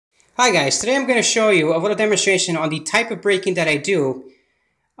Hi guys, today I'm going to show you a little demonstration on the type of braking that I do.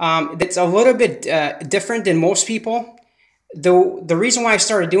 That's a little bit different than most people. The reason why I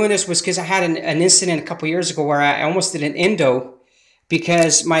started doing this was because I had an incident a couple years ago where I almost did an endo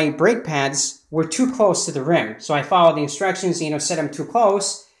because my brake pads were too close to the rim. So I followed the instructions, set them too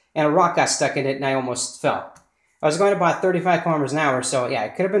close, and a rock got stuck in it and I almost fell. I was going about 35 kilometers an hour, so yeah,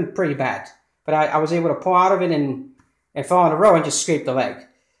 it could have been pretty bad. But I was able to pull out of it and fall on the road and just scrape the leg.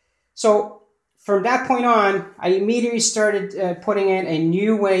 So from that point on, I immediately started putting in a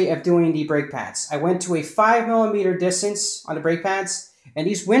new way of doing the brake pads. I went to a 5mm distance on the brake pads, and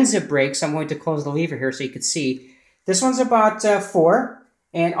these WinZip brakes, I'm going to close the lever here so you can see. This one's about 4,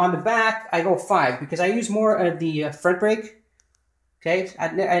 and on the back, I go 5 because I use more of the front brake. Okay,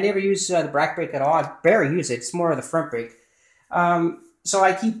 I never use the back brake at all. I barely use it. It's more of the front brake. So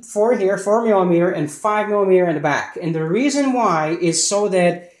I keep 4 here, 4mm, and 5mm in the back. And the reason why is so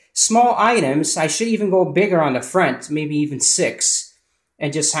that small items, I should even go bigger on the front, maybe even 6,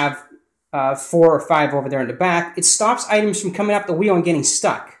 and just have 4 or 5 over there in the back. It stops items from coming up the wheel and getting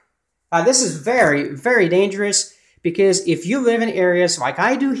stuck. This is very, very dangerous because if you live in areas like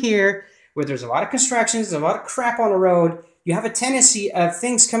I do here, where there's a lot of constructions, there's a lot of crap on the road, you have a tendency of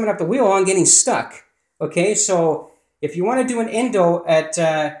things coming up the wheel and getting stuck. Okay, so if you want to do an endo at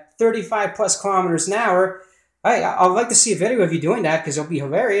 35 plus kilometers an hour, I'd like to see a video of you doing that because it'll be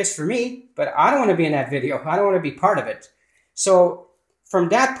hilarious for me, but I don't want to be in that video. I don't want to be part of it. So from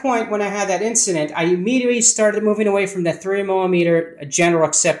that point, when I had that incident, I immediately started moving away from that 3mm general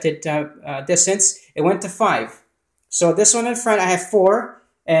accepted distance. It went to 5. So this one in front, I have 4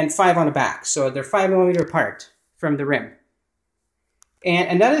 and 5 on the back. So they're 5mm apart from the rim. And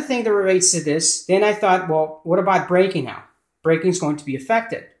another thing that relates to this, then I thought, well, what about braking now? Braking is going to be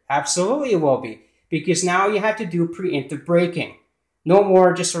affected. Absolutely it will be. Because now you have to do preemptive braking. No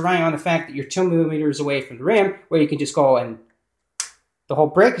more just relying on the fact that you're 2mm away from the rim where you can just go and the whole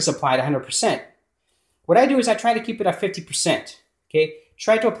brake is applied 100%. What I do is I try to keep it at 50%. Okay,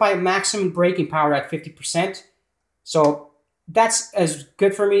 try to apply maximum braking power at 50%. So that's as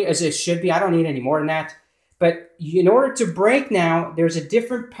good for me as it should be. I don't need any more than that. But in order to brake now, there's a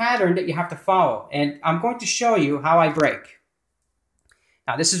different pattern that you have to follow. And I'm going to show you how I brake.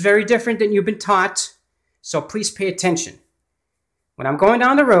 Now, this is very different than you've been taught, so please pay attention. When I'm going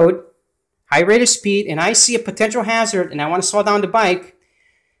down the road, high rate of speed, and I see a potential hazard and I want to slow down the bike,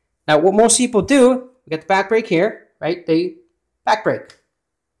 now what most people do, we got the back brake here, right? They back brake.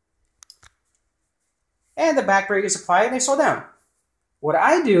 And the back brake is applied and they slow down. What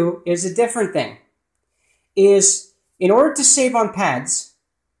I do is a different thing. Is in order to save on pads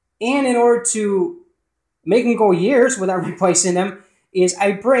and in order to make them go years without replacing them, is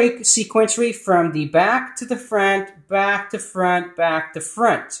I brake sequentially from the back to the front, back to front, back to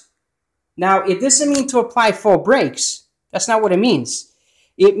front. Now, it doesn't mean to apply full brakes. That's not what it means.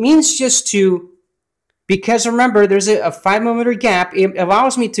 It means just to, because remember, there's a 5mm gap. It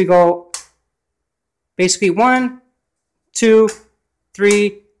allows me to go basically 1, 2,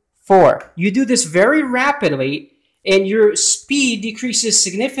 3, 4. You do this very rapidly, and your speed decreases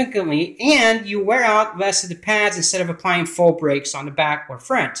significantly, and you wear out less of the pads instead of applying full brakes on the back or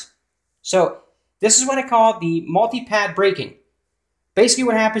front. So this is what I call the multi-pad braking. Basically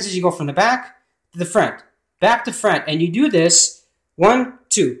what happens is you go from the back to the front, back to front, and you do this 1,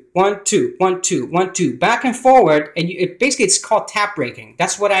 2, 1, 2, 1, 2, 1, 2, back and forward, and basically it's called tap braking.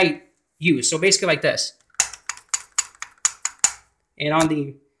 That's what I use. So basically like this. And on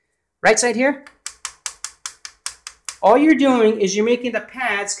the right side here, all you're doing is you're making the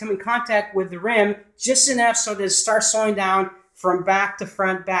pads come in contact with the rim just enough so that it starts slowing down from back to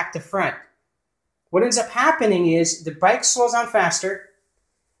front, back to front. What ends up happening is the bike slows down faster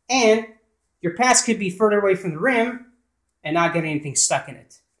and your pads could be further away from the rim and not get anything stuck in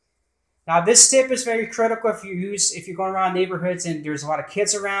it. Now this tip is very critical if you're going around neighborhoods and there's a lot of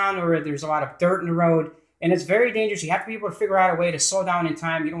kids around or there's a lot of dirt in the road, and it's very dangerous. You have to be able to figure out a way to slow down in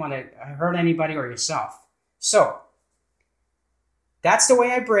time. You don't want to hurt anybody or yourself. So that's the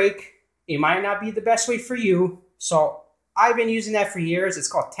way I brake. It might not be the best way for you. So I've been using that for years. It's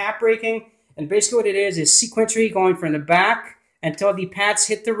called tap braking. And basically what it is sequentially going from the back until the pads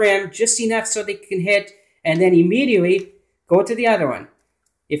hit the rim just enough so they can hit, and then immediately go to the other one.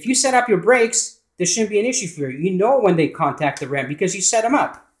 If you set up your brakes, this shouldn't be an issue for you. You know when they contact the rim because you set them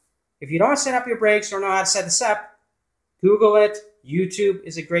up. If you don't set up your brakes or know how to set this up, Google it. YouTube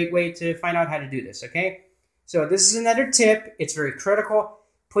is a great way to find out how to do this, okay? So this is another tip. It's very critical.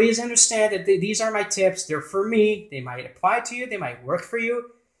 Please understand that these are my tips. They're for me. They might apply to you. They might work for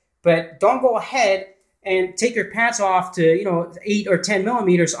you. But don't go ahead and take your pads off to, 8 or 10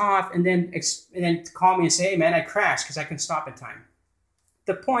 millimeters off, and then call me and say, hey man, I crashed because I couldn't stop in time.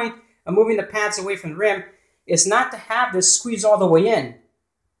 The point of moving the pads away from the rim is not to have this squeeze all the way in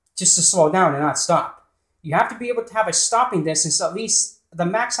just to slow down and not stop. You have to be able to have a stopping distance, at least the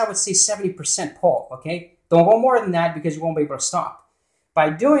max I would say 70% pull, okay? Don't go more than that because you won't be able to stop. By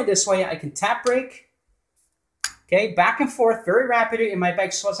doing it this way, I can tap brake, okay, back and forth very rapidly, and my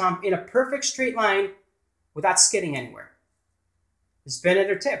bike slows down in a perfect straight line without skidding anywhere. This has been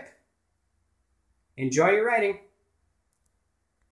another tip. Enjoy your riding.